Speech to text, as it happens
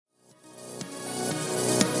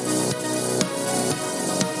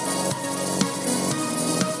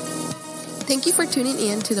Thank you for tuning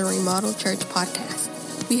in to the Remodel Church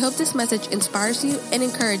podcast. We hope this message inspires you and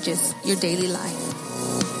encourages your daily life.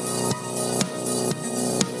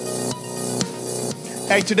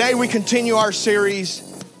 Hey, today we continue our series,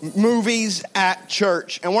 Movies at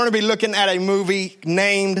Church. And we're going to be looking at a movie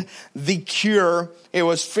named The Cure. It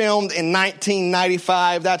was filmed in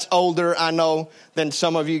 1995. That's older, I know, than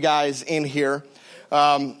some of you guys in here.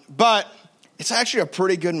 But it's actually a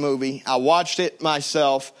pretty good movie. I watched it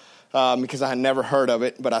myself because I had never heard of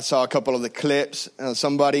it. But I saw a couple of the clips.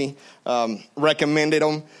 Somebody recommended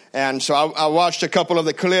them. And so I watched a couple of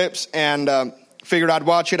the clips and figured I'd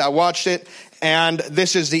watch it. I watched it. And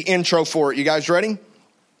this is the intro for it. You guys ready?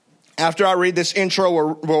 After I read this intro,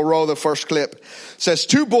 we'll roll the first clip. It says,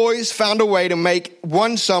 two boys found a way to make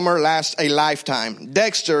one summer last a lifetime.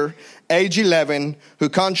 Dexter, age 11, who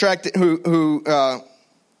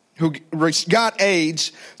got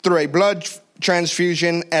AIDS through a blood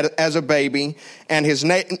transfusion as a baby, and his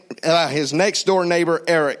next door neighbor,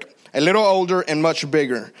 Eric, a little older and much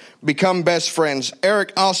bigger, become best friends.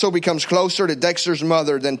 Eric also becomes closer to Dexter's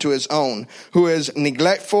mother than to his own, who is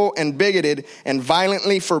neglectful and bigoted and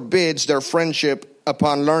violently forbids their friendship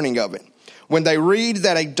upon learning of it. When they read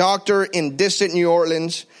that a doctor in distant New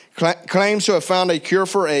Orleans claims to have found a cure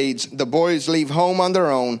for AIDS, the boys leave home on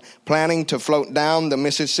their own, planning to float down the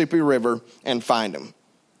Mississippi River and find him.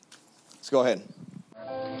 Let's go ahead.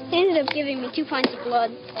 He ended up giving me 2 pints of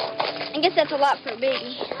blood. I guess that's a lot for a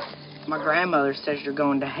baby. My grandmother says you're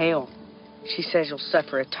going to hell. She says you'll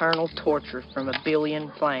suffer eternal torture from a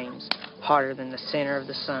billion flames hotter than the center of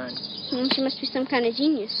the sun. She must be some kind of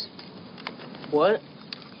genius. What?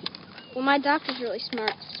 Well, my doctor's really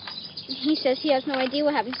smart. He says he has no idea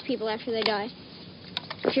what happens to people after they die.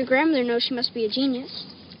 If your grandmother knows, she must be a genius.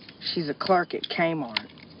 She's a clerk at Kmart.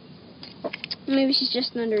 Maybe she's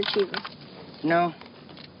just an underachiever. No,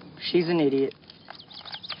 she's an idiot.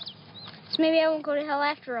 So maybe I won't go to hell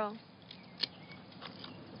after all.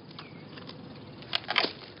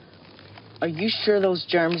 Are you sure those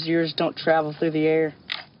germs of yours don't travel through the air?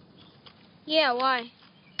 Yeah, why?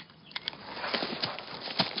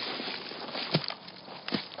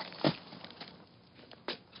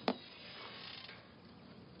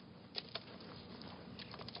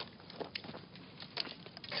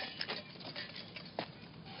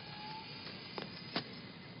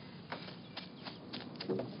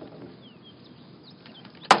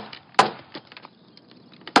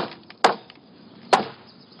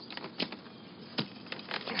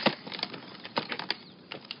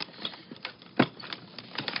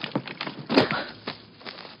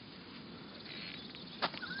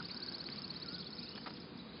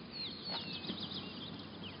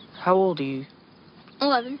 How old are you?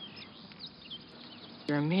 11.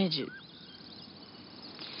 You're a midget.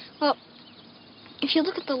 Well, if you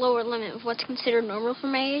look at the lower limit of what's considered normal for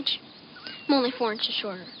my age, I'm only 4 inches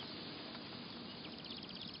shorter.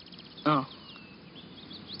 Oh.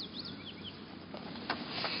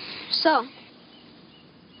 So,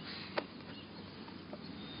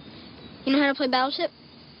 you know how to play Battleship?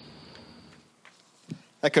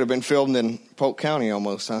 That could have been filmed in Polk County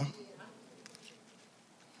almost, huh?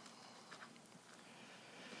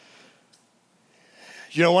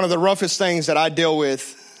 You know, one of the roughest things that I deal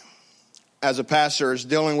with as a pastor is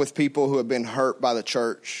dealing with people who have been hurt by the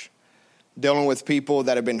church, dealing with people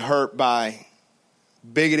that have been hurt by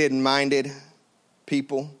bigoted-minded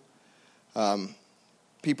people,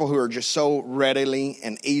 people who are just so readily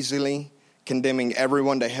and easily condemning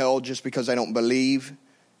everyone to hell just because they don't believe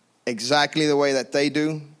exactly the way that they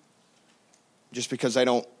do, just because they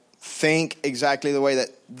don't think exactly the way that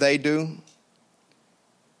they do.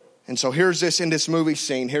 And so here's this in this movie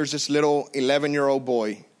scene. Here's this little 11-year-old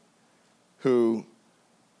boy who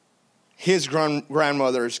his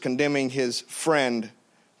grandmother is condemning his friend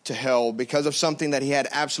to hell because of something that he had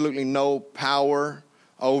absolutely no power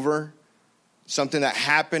over, something that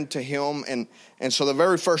happened to him. And so the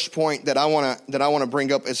very first point that I want to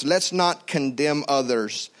bring up is let's not condemn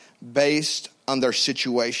others based on their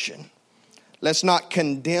situation. Let's not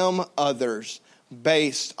condemn others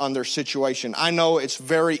based on their situation. I know it's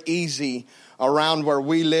very easy around where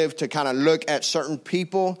we live to kind of look at certain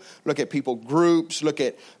people, look at people groups, look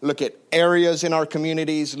at areas in our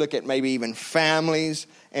communities, look at maybe even families,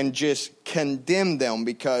 and just condemn them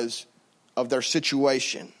because of their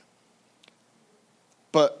situation.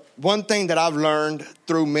 But one thing that I've learned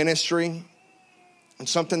through ministry, and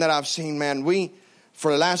something that I've seen, man,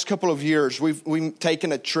 for the last couple of years, we've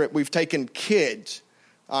taken a trip. We've taken kids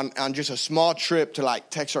on just a small trip to like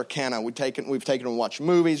Texarkana. We've taken them to watch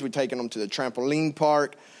movies. We've taken them to the trampoline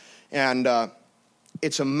park. And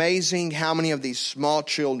it's amazing how many of these small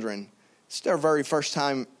children It's their very first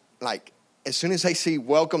time, like, as soon as they see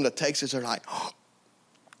welcome to Texas, they're like, oh,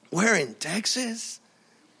 we're in Texas?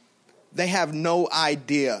 They have no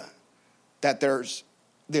idea that there's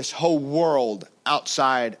this whole world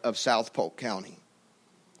outside of South Polk County.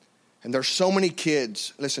 And there's so many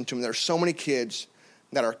kids, listen to me, there's so many kids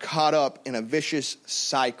that are caught up in a vicious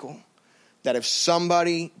cycle that if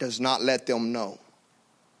somebody does not let them know,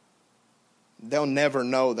 they'll never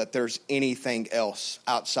know that there's anything else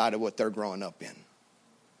outside of what they're growing up in.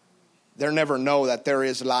 They'll never know that there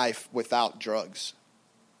is life without drugs.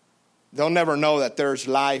 They'll never know that there's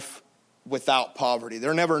life without poverty.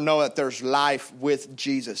 They'll never know that there's life with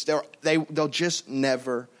Jesus. They'll just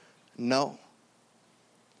never know.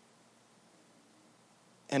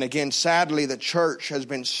 And again, sadly, the church has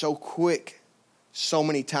been so quick so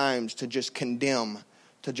many times to just condemn,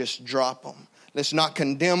 to just drop them. Let's not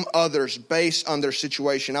condemn others based on their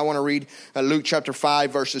situation. I want to read Luke chapter 5,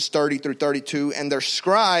 verses 30 through 32. And their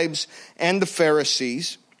scribes and the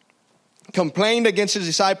Pharisees complained against his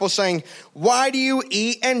disciples, saying, why do you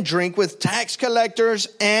eat and drink with tax collectors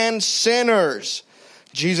and sinners?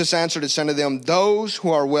 Jesus answered and said to them, those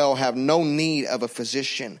who are well have no need of a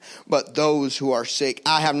physician, but those who are sick.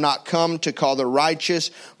 I have not come to call the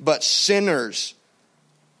righteous, but sinners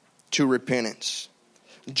to repentance.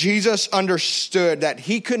 Jesus understood that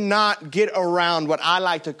he could not get around what I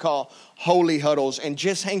like to call holy huddles and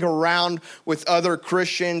just hang around with other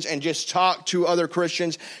Christians and just talk to other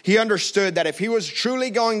Christians. He understood that if he was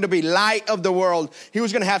truly going to be light of the world, he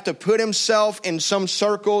was going to have to put himself in some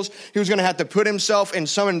circles. He was going to have to put himself in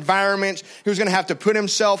some environments. He was going to have to put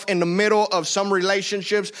himself in the middle of some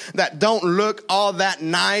relationships that don't look all that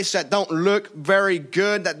nice, that don't look very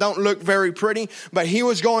good, that don't look very pretty. But he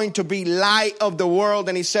was going to be light of the world.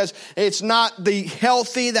 And he says, it's not the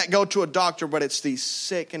healthy that go to a doctor, but it's the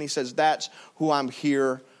sick. And he says, that's who I'm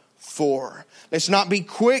here for. Let's not be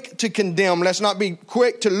quick to condemn. Let's not be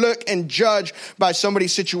quick to look and judge by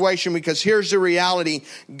somebody's situation, because here's the reality.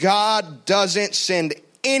 God doesn't send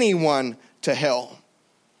anyone to hell.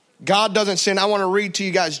 God doesn't send. I want to read to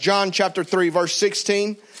you guys John chapter 3, verse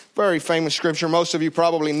 16. Very famous scripture. Most of you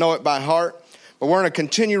probably know it by heart. But we're going to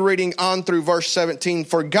continue reading on through verse 17.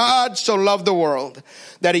 For God so loved the world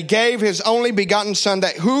that he gave his only begotten Son,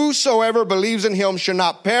 that whosoever believes in him should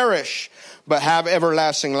not perish, but have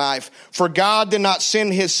everlasting life. For God did not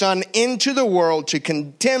send his Son into the world to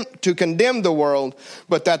condemn the world,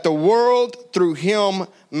 but that the world through him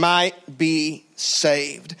might be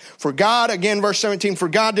saved. For God, again, verse 17, for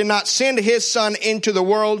God did not send his Son into the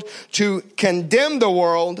world to condemn the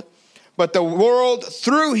world, but the world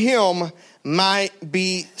through him might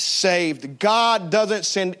be saved. God doesn't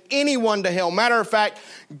send anyone to hell. Matter of fact,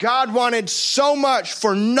 God wanted so much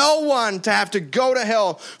for no one to have to go to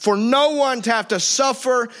hell, for no one to have to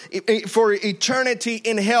suffer for eternity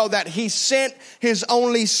in hell, that he sent his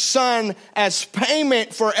only Son as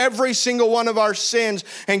payment for every single one of our sins.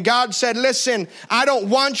 And God said, listen, I don't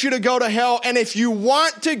want you to go to hell. And if you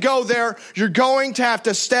want to go there, you're going to have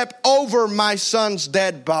to step over my Son's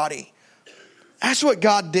dead body. That's what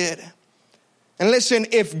God did. And listen,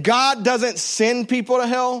 if God doesn't send people to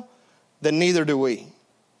hell, then neither do we.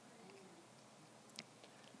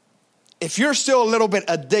 If you're still a little bit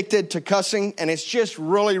addicted to cussing and it's just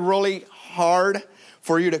really, really hard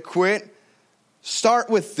for you to quit, start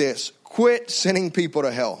with this. Quit sending people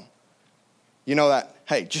to hell. You know that,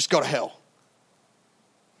 hey, just go to hell.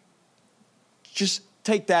 Just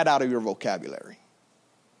take that out of your vocabulary.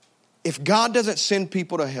 If God doesn't send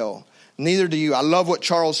people to hell, neither do you. I love what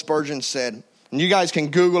Charles Spurgeon said. And you guys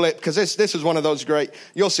can Google it, because this is one of those great,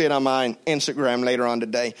 you'll see it on my Instagram later on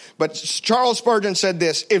today. But Charles Spurgeon said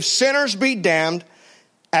this: if sinners be damned,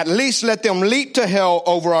 at least let them leap to hell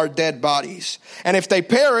over our dead bodies. And if they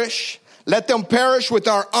perish, let them perish with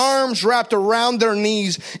our arms wrapped around their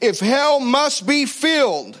knees. If hell must be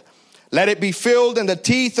filled, let it be filled in the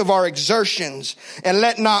teeth of our exertions. And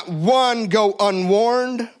let not one go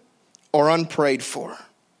unwarned or unprayed for.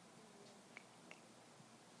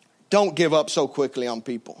 Don't give up so quickly on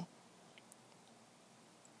people.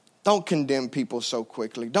 Don't condemn people so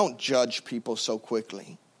quickly. Don't judge people so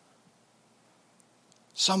quickly.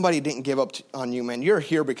 Somebody didn't give up on you, man. You're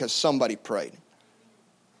here because somebody prayed.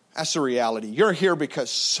 That's the reality. You're here because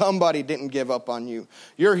somebody didn't give up on you.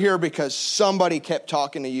 You're here because somebody kept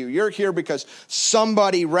talking to you. You're here because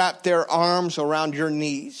somebody wrapped their arms around your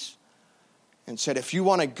knees and said, if you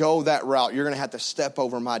want to go that route, you're going to have to step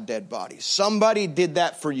over my dead body. Somebody did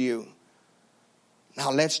that for you.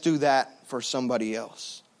 Now let's do that for somebody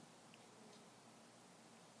else.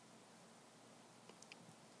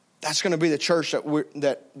 That's going to be the church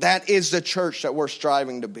that is the church that we're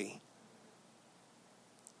striving to be.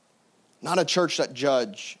 Not a church that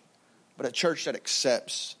judges, but a church that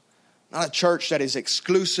accepts. Not a church that is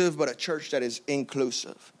exclusive, but a church that is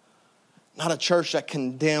inclusive. Not a church that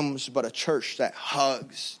condemns, but a church that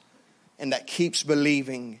hugs and that keeps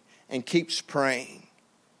believing and keeps praying.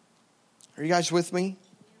 Are you guys with me?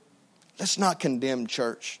 Let's not condemn,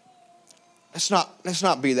 church. Let's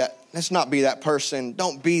not be that. Let's not be that person.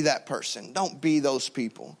 Don't be that person. Don't be those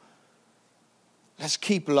people. Let's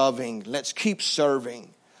keep loving. Let's keep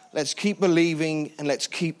serving. Let's keep believing, and let's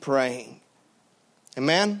keep praying.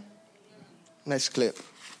 Amen? Next clip.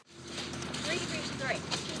 3 3.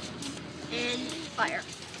 And fire.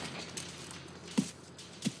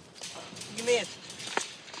 Give me in.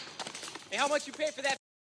 Hey, how much you pay for that?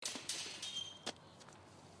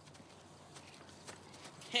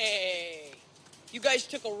 Hey, you guys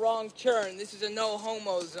took a wrong turn. This is a no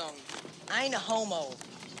homo zone. I ain't a homo.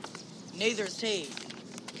 Neither is he.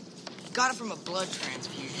 Got it from a blood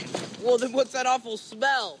transfusion. Well, then what's that awful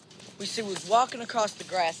smell? We was walking across the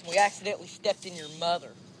grass and we accidentally stepped in your mother.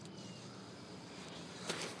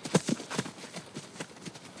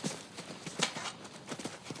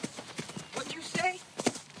 What'd you say?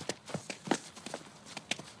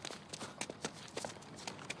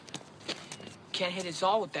 Can't hit us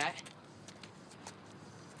all with that.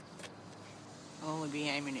 I'll only be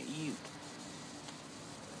aiming at you.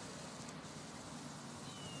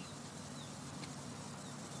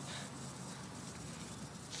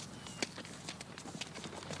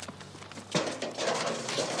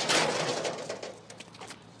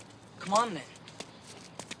 Come on, then.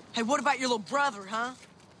 Hey, what about your little brother, huh?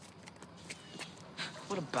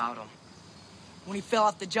 What about him? When he fell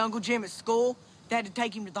off the jungle gym at school, they had to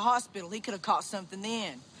take him to the hospital. He could have caught something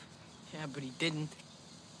then. Yeah, but he didn't.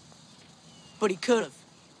 But he could have.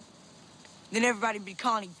 Then everybody'd be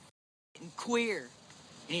calling him and queer.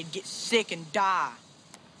 And he'd get sick and die.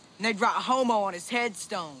 And they'd write homo on his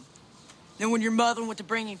headstone. Then when your mother went to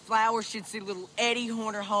bring him flowers, she'd see little Eddie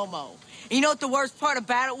Horner homo. And you know what the worst part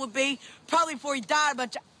about it would be? Probably before he died, a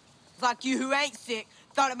bunch of like you who ain't sick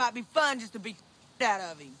thought it might be fun just to be out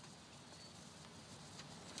of him.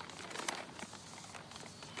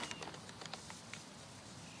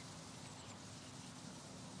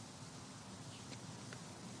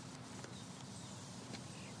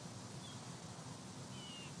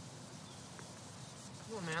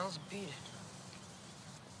 Come on, man, let's beat it.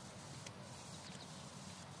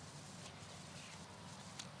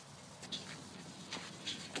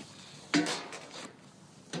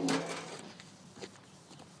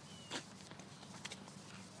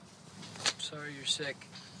 Sorry you're sick.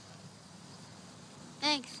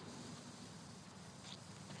 Thanks.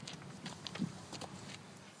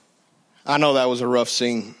 I know that was a rough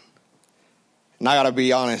scene. And I got to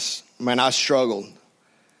be honest, man, I struggled.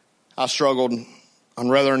 I struggled on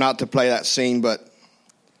whether or not to play that scene, but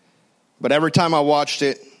every time I watched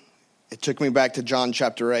it, it took me back to John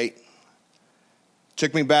chapter 8. It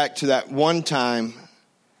took me back to that one time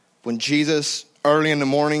when Jesus, early in the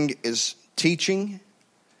morning, is teaching.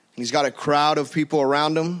 He's got a crowd of people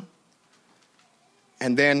around him.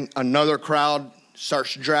 And then another crowd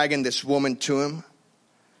starts dragging this woman to him.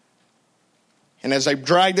 And as they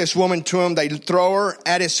drag this woman to him, they throw her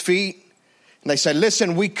at his feet. And they say,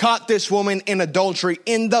 listen, we caught this woman in adultery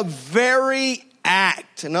in the very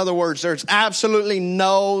act. In other words, there's absolutely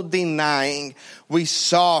no denying we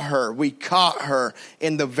saw her. We caught her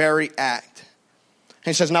in the very act.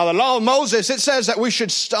 And he says, now the law of Moses, it says that we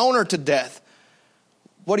should stone her to death.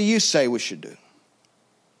 What do you say we should do?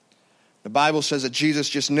 The Bible says that Jesus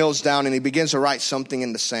just kneels down and he begins to write something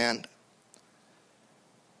in the sand.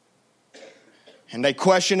 And they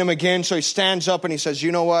question him again, so he stands up and he says,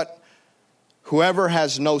 you know what? Whoever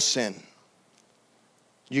has no sin,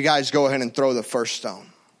 you guys go ahead and throw the first stone.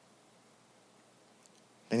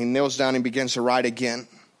 Then he kneels down and begins to write again.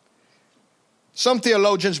 Some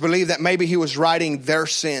theologians believe that maybe he was writing their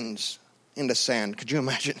sins in the sand. Could you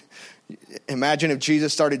imagine? Imagine if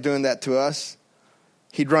Jesus started doing that to us.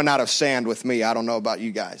 He'd run out of sand with me. I don't know about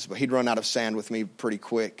you guys, but he'd run out of sand with me pretty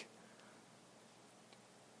quick.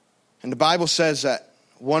 And the Bible says that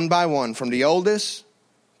one by one, from the oldest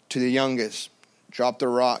to the youngest, dropped their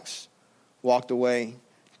rocks, walked away.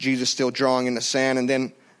 Jesus still drawing in the sand. And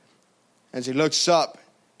then as he looks up,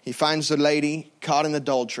 he finds the lady caught in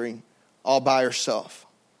adultery all by herself.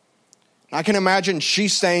 I can imagine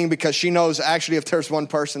she's staying because she knows actually if there's one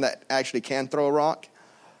person that actually can throw a rock,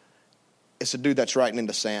 it's a dude that's writing in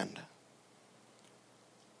the sand.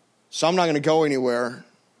 So I'm not going to go anywhere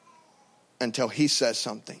until he says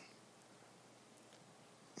something.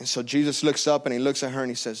 And so Jesus looks up and he looks at her and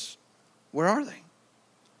he says, where are they?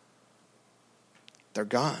 They're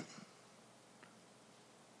gone.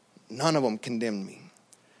 None of them condemned me.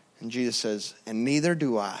 And Jesus says, and neither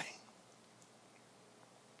do I.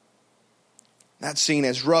 That scene,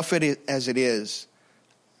 as rough as it is,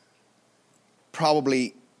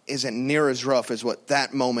 probably isn't near as rough as what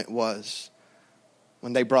that moment was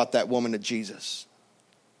when they brought that woman to Jesus.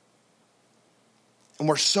 And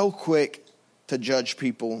we're so quick to judge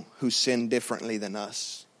people who sin differently than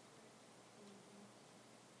us.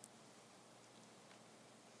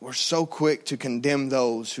 We're so quick to condemn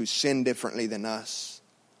those who sin differently than us.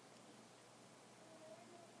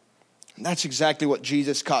 And that's exactly what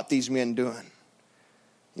Jesus caught these men doing.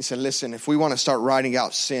 He said, listen, if we want to start writing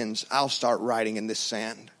out sins, I'll start writing in this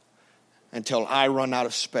sand until I run out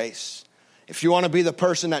of space. If you want to be the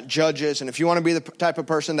person that judges, and if you want to be the type of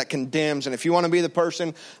person that condemns, and if you want to be the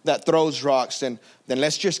person that throws rocks, then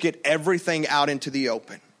let's just get everything out into the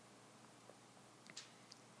open.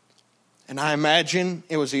 And I imagine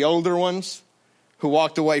it was the older ones who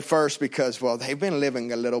walked away first because, well, they've been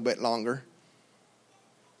living a little bit longer.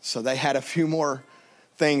 So they had a few more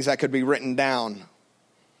things that could be written down.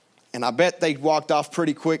 And I bet they walked off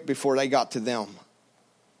pretty quick before they got to them.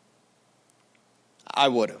 I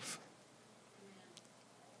would have.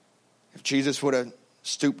 If Jesus would have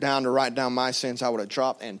stooped down to write down my sins, I would have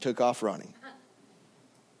dropped and took off running.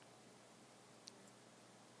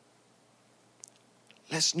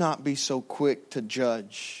 Let's not be so quick to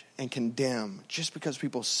judge and condemn just because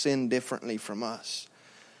people sin differently from us.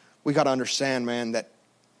 We got to understand, man, that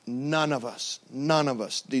none of us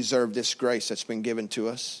deserve this grace that's been given to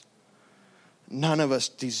us. None of us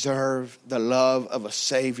deserve the love of a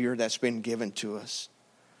Savior that's been given to us.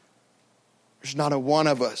 There's not a one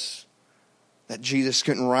of us that Jesus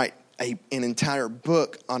couldn't write an entire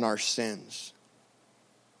book on our sins.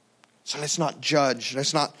 So let's not judge.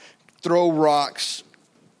 Let's not throw rocks.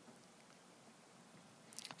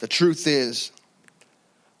 The truth is,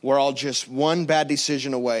 we're all just one bad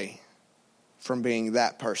decision away from being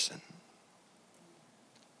that person.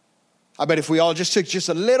 I bet if we all just took just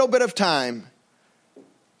a little bit of time,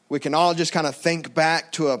 we can all just kind of think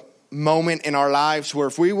back to a moment in our lives where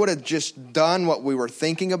if we would have just done what we were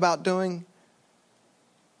thinking about doing,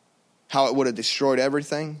 how it would have destroyed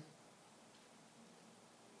everything.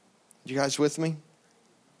 You guys with me?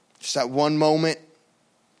 Just that one moment,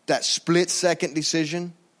 that split-second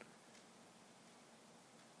decision.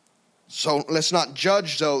 So let's not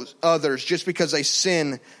judge those others just because they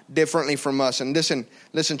sin differently from us. And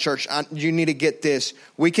listen, church, you need to get this.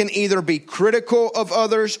 We can either be critical of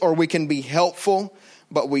others or we can be helpful,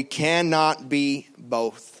 but we cannot be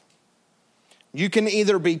both. You can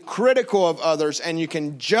either be critical of others and you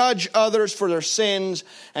can judge others for their sins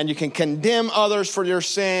and you can condemn others for their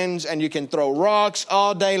sins and you can throw rocks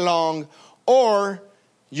all day long, or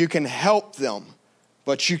you can help them,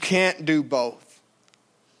 but you can't do both.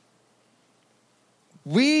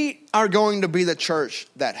 We are going to be the church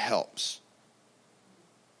that helps.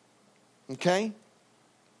 Okay?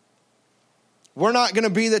 We're not going to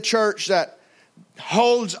be the church that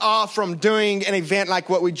holds off from doing an event like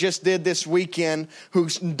what we just did this weekend, who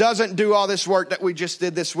doesn't do all this work that we just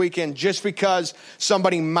did this weekend just because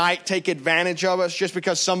somebody might take advantage of us, just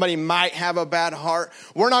because somebody might have a bad heart.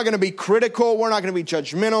 We're not going to be critical. We're not going to be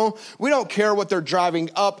judgmental. We don't care what they're driving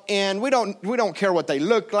up in. We don't care what they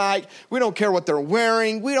look like. We don't care what they're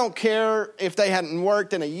wearing. We don't care if they hadn't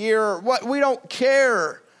worked in a year. We don't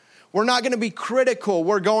care. We're not going to be critical.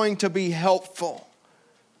 We're going to be helpful.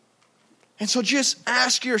 And so just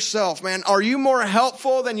ask yourself, man, are you more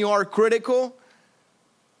helpful than you are critical?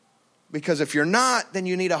 Because if you're not, then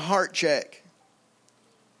you need a heart check.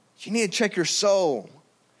 You need to check your soul.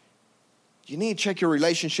 You need to check your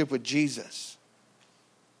relationship with Jesus.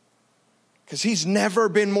 Because he's never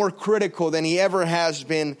been more critical than he ever has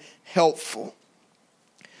been helpful.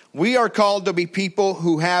 We are called to be people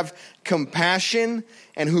who have compassion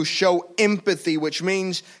and who show empathy, which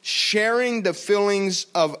means sharing the feelings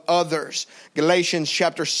of others. Galatians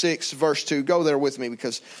chapter 6, verse 2. Go there with me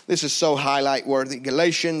because this is so highlight worthy.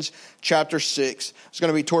 Galatians chapter 6. It's going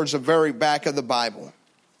to be towards the very back of the Bible.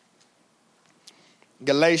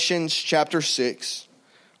 Galatians chapter 6,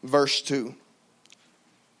 verse 2.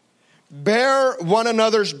 Bear one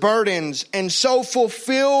another's burdens and so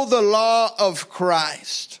fulfill the law of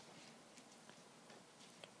Christ.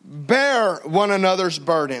 Bear one another's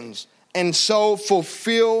burdens and so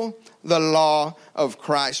fulfill the law of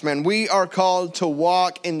Christ. Man, we are called to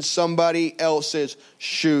walk in somebody else's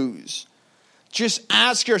shoes. Just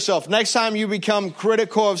ask yourself, next time you become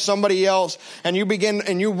critical of somebody else and you begin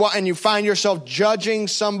and you find yourself judging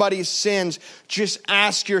somebody's sins, just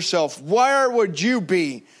ask yourself, where would you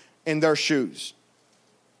be in their shoes?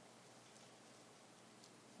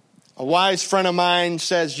 A wise friend of mine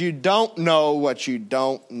says, you don't know what you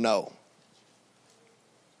don't know.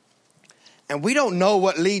 And we don't know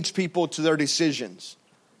what leads people to their decisions.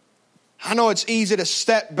 I know it's easy to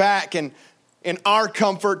step back and in our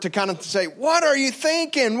comfort to kind of say, what are you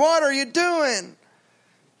thinking? What are you doing?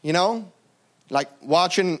 You know, like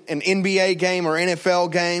watching an NBA game or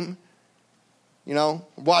NFL game. You know,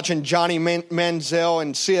 watching Johnny Manziel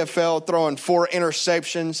in CFL throwing 4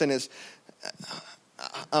 interceptions and his...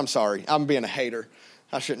 I'm sorry, I'm being a hater.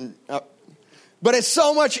 I shouldn't... But it's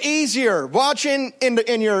so much easier watching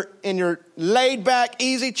in your laid back,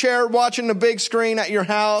 easy chair, watching the big screen at your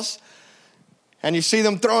house, and you see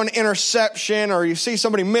them throw an interception, or you see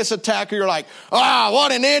somebody miss a tackle. You're like,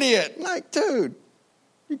 what an idiot! Like, dude,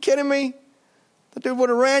 you kidding me? The dude would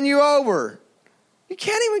have ran you over. You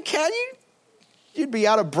can't even, can you? You'd be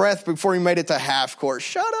out of breath before you made it to half court.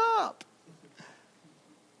 Shut up!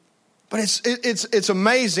 But it's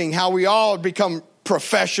amazing how we all become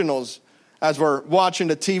professionals as we're watching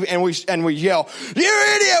the TV and we yell, "You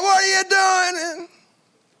idiot, what are you doing?"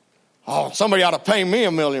 Oh, somebody ought to pay me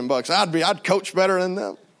 $1 million. I'd coach better than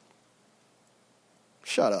them.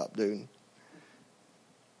 Shut up, dude.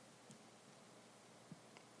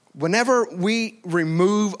 Whenever we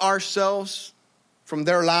remove ourselves from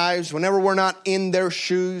their lives, whenever we're not in their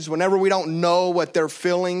shoes, whenever we don't know what they're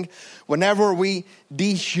feeling, whenever we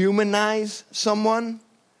dehumanize someone,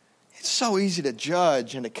 it's so easy to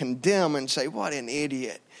judge and to condemn and say, what an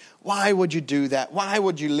idiot. Why would you do that? Why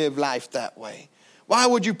would you live life that way? Why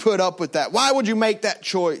would you put up with that? Why would you make that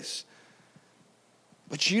choice?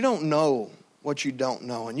 But you don't know what you don't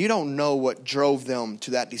know. And you don't know what drove them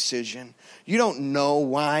to that decision. You don't know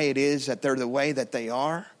why it is that they're the way that they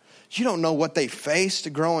are. You don't know what they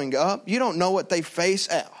faced growing up. You don't know what they face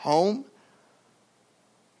at home.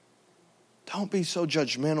 Don't be so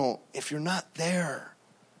judgmental if you're not there.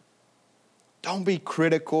 Don't be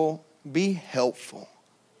critical. Be helpful.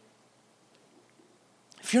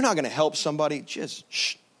 If you're not going to help somebody, just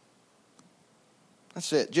shh.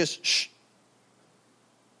 That's it. Just shh.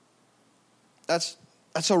 That's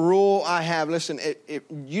a rule I have. Listen,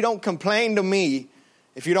 you don't complain to me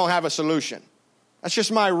if you don't have a solution. That's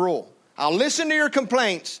just my rule. I'll listen to your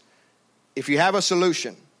complaints if you have a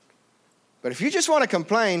solution. But if you just want to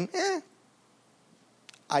complain,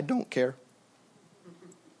 I don't care.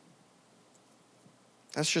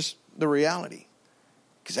 That's just the reality.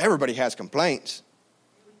 Because everybody has complaints.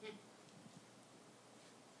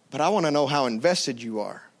 But I want to know how invested you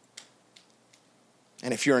are.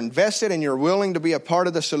 And if you're invested and you're willing to be a part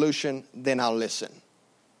of the solution, then I'll listen.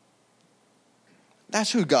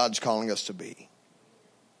 That's who God's calling us to be.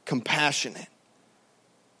 Compassionate.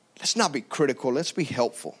 Let's not be critical. Let's be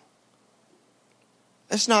helpful.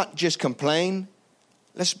 Let's not just complain.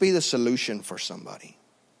 Let's be the solution for somebody.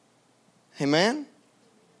 Amen?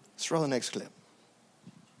 Let's roll the next clip.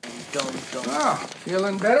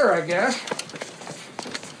 Feeling better, I guess.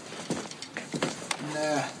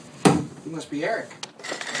 You must be Eric.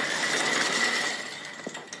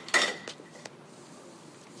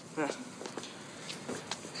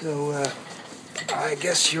 So, I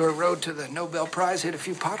guess your road to the Nobel Prize hit a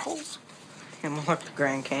few potholes? And more like the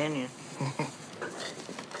Grand Canyon.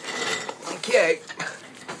 Okay.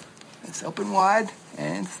 Let's open wide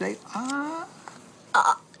and say, ah.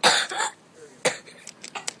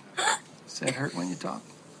 Does that hurt when you talk?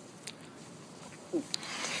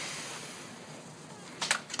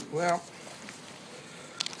 Well,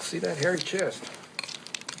 see that hairy chest?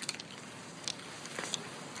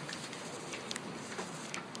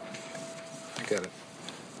 I got it.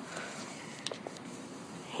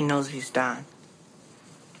 He knows he's dying.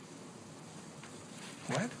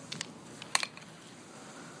 What?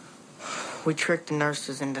 We tricked the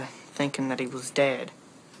nurses into thinking that he was dead.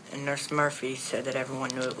 And Nurse Murphy said that everyone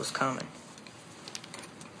knew it was coming.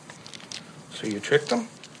 So you tricked them?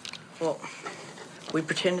 Well, we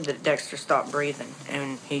pretended that Dexter stopped breathing,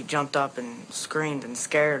 and he jumped up and screamed and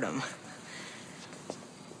scared him.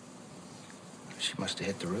 She must have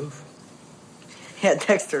hit the roof. Yeah,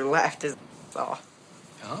 Dexter laughed his off.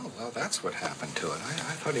 Oh, well, that's what happened to it.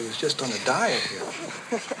 I thought he was just on a diet here.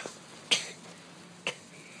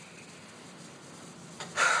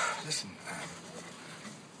 Listen,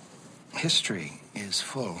 history is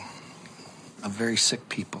full of very sick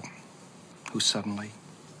people who suddenly,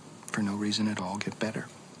 for no reason at all, get better.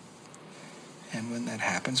 And when that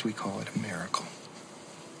happens, we call it a miracle.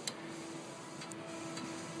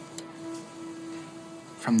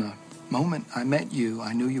 From the moment I met you,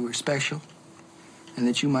 I knew you were special and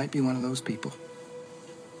that you might be one of those people.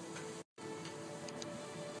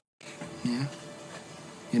 Yeah?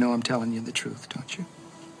 You know I'm telling you the truth, don't you?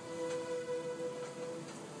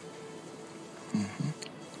 Mm-hmm.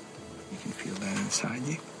 You can feel that inside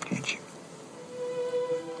you, can't you?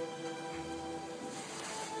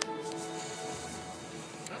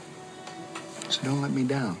 So don't let me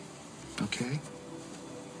down, okay?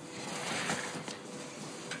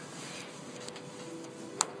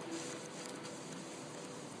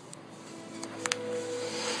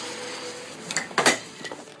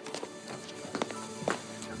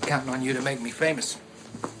 I'm counting on you to make me famous.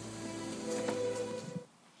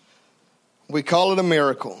 We call it a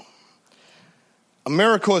miracle. A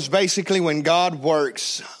miracle is basically when God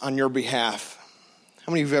works on your behalf.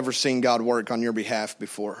 How many of you have ever seen God work on your behalf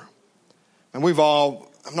before? And I'm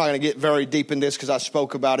not going to get very deep in this because I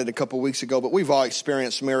spoke about it a couple weeks ago, but we've all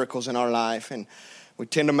experienced miracles in our life, and we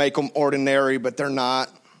tend to make them ordinary, but they're not.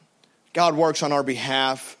 God works on our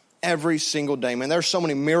behalf every single day. Man, there's so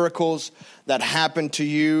many miracles that happen to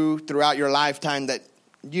you throughout your lifetime that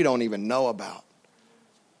you don't even know about.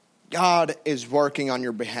 God is working on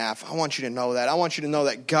your behalf. I want you to know that. I want you to know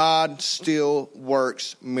that God still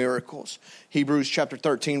works miracles. Hebrews chapter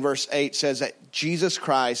 13, verse 8 says that Jesus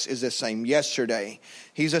Christ is the same yesterday.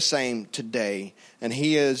 He's the same today. And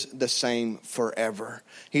He is the same forever.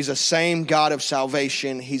 He's the same God of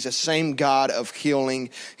salvation. He's the same God of healing.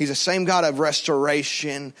 He's the same God of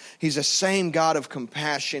restoration. He's the same God of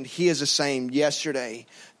compassion. He is the same yesterday,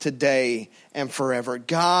 today, and forever.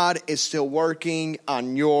 God is still working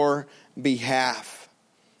on your behalf.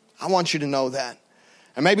 I want you to know that.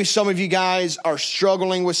 And maybe some of you guys are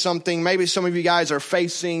struggling with something. Maybe some of you guys are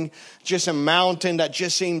facing just a mountain that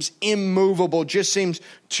just seems immovable, just seems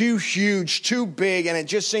too huge, too big, and it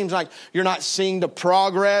just seems like you're not seeing the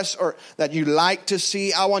progress or that you like to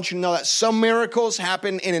see. I want you to know that some miracles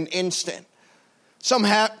happen in an instant. Some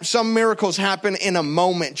miracles happen in a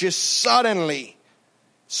moment, just suddenly.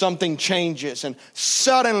 Something changes and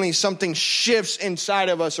suddenly something shifts inside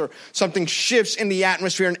of us or something shifts in the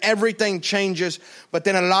atmosphere and everything changes. But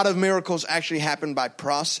then a lot of miracles actually happen by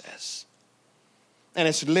process. And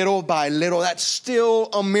it's little by little. That's still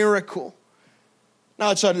a miracle.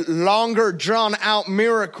 Now it's a longer drawn out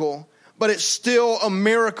miracle, but it's still a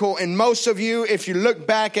miracle. And most of you, if you look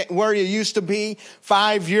back at where you used to be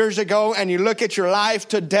 5 years ago and you look at your life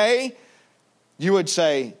today, you would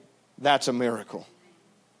say, that's a miracle.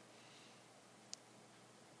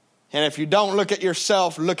 And if you don't look at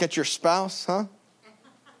yourself, look at your spouse, huh?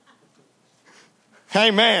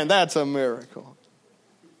 Hey, man, that's a miracle.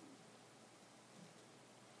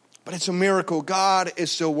 But it's a miracle. God is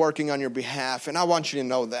still working on your behalf, and I want you to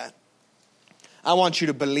know that. I want you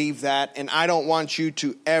to believe that, and I don't want you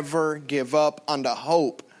to ever give up on the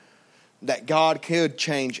hope that God could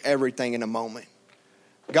change everything in a moment.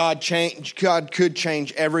 God could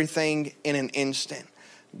change everything in an instant.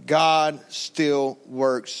 God still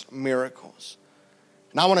works miracles.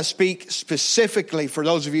 And I want to speak specifically for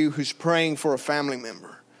those of you who's praying for a family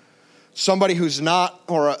member. Somebody who's not,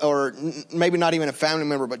 or maybe not even a family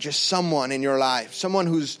member, but just someone in your life. Someone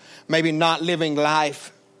who's maybe not living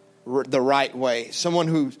life the right way. Someone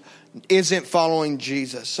who isn't following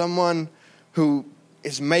Jesus. Someone who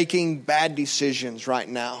is making bad decisions right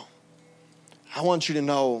now. I want you to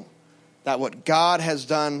know that what God has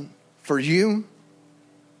done for you,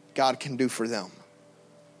 God can do for them.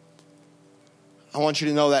 I want you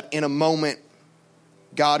to know that in a moment,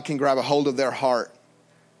 God can grab a hold of their heart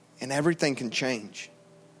and everything can change.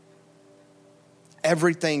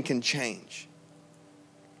 Everything can change.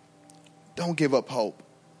 Don't give up hope.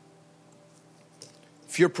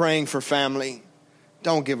 If you're praying for family,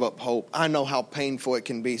 don't give up hope. I know how painful it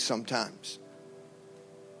can be sometimes.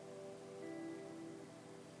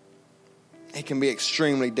 It can be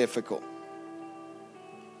extremely difficult.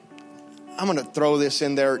 I'm going to throw this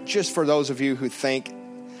in there just for those of you who think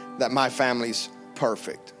that my family's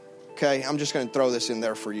perfect. Okay, I'm just going to throw this in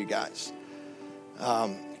there for you guys. A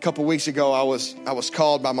couple weeks ago, I was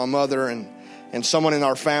called by my mother, and someone in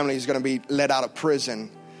our family is going to be let out of prison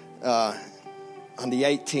on the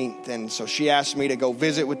 18th. And so she asked me to go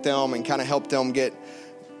visit with them and kind of help them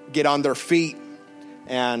get on their feet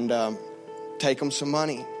and take them some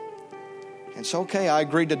money. And so, okay, I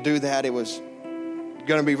agreed to do that. It was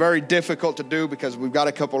going to be very difficult to do because we've got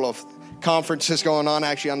a couple of conferences going on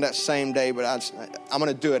actually on that same day, but I'm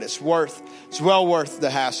going to do it. It's well worth the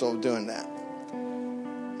hassle of doing that.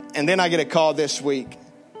 And then I get a call this week,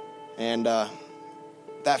 and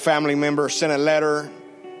that family member sent a letter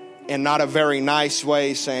in not a very nice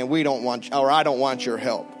way saying, I don't want your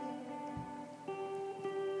help.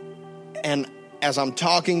 And as I'm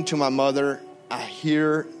talking to my mother, I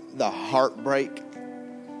hear the heartbreak.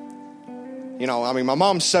 You know, I mean, my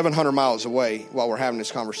mom's 700 miles away while we're having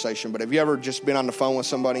this conversation, but have you ever just been on the phone with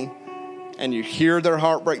somebody and you hear their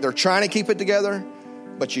heartbreak. They're trying to keep it together,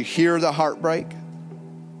 but you hear the heartbreak.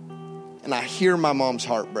 And I hear my mom's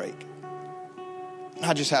heartbreak.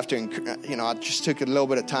 I just have to, I just took a little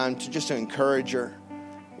bit of time to encourage her.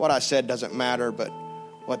 What I said doesn't matter, but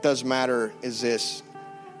what does matter is this.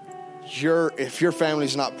 If your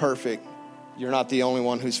family's not perfect, you're not the only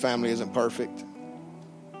one whose family isn't perfect.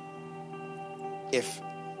 If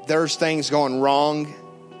there's things going wrong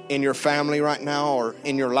in your family right now or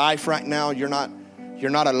in your life right now, you're not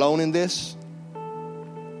alone in this.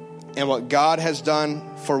 And what God has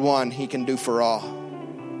done for one, He can do for all.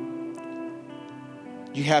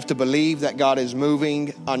 You have to believe that God is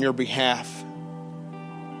moving on your behalf.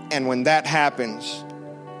 And when that happens,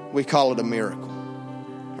 we call it a miracle.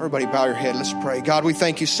 Everybody bow your head. Let's pray. God, we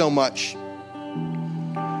thank you so much.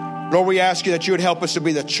 Lord, we ask you that you would help us to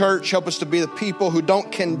be the church. Help us to be the people who don't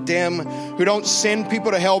condemn, who don't send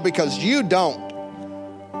people to hell because you don't.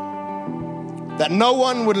 That no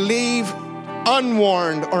one would leave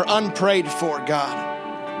unwarned or unprayed for, God.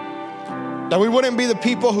 That we wouldn't be the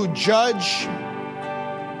people who judge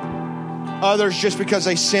others just because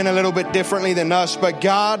they sin a little bit differently than us. But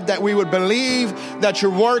God, that we would believe that you're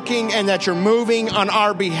working and that you're moving on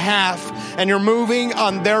our behalf and you're moving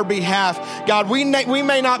on their behalf. God, we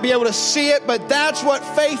may not be able to see it, but that's what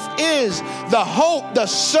faith is. The hope, the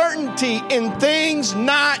certainty in things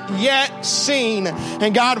not yet seen.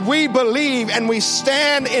 And God, we believe and we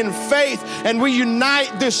stand in faith and we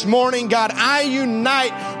unite this morning. God, I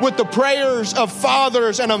unite with the prayers of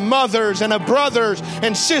fathers and of mothers and of brothers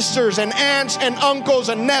and sisters and aunts and uncles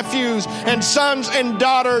and nephews and sons and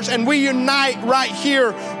daughters, and we unite right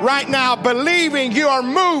here, right now, believing you are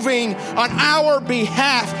moving on our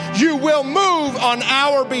behalf. You will move on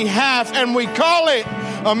our behalf, and we call it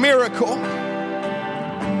a miracle.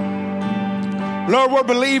 Lord, we're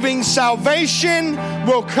believing salvation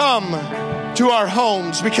will come to our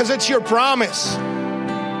homes because it's your promise.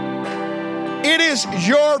 It is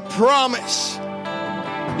your promise.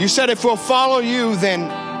 You said if we'll follow you, then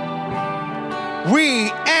we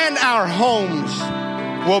and our homes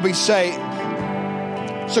will be saved.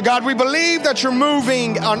 So God, we believe that you're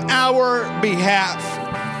moving on our behalf.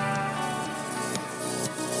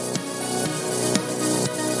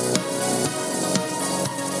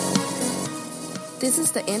 This is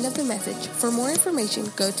the end of the message. For more information,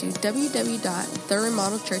 go to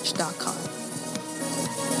www.theremodelchurch.com.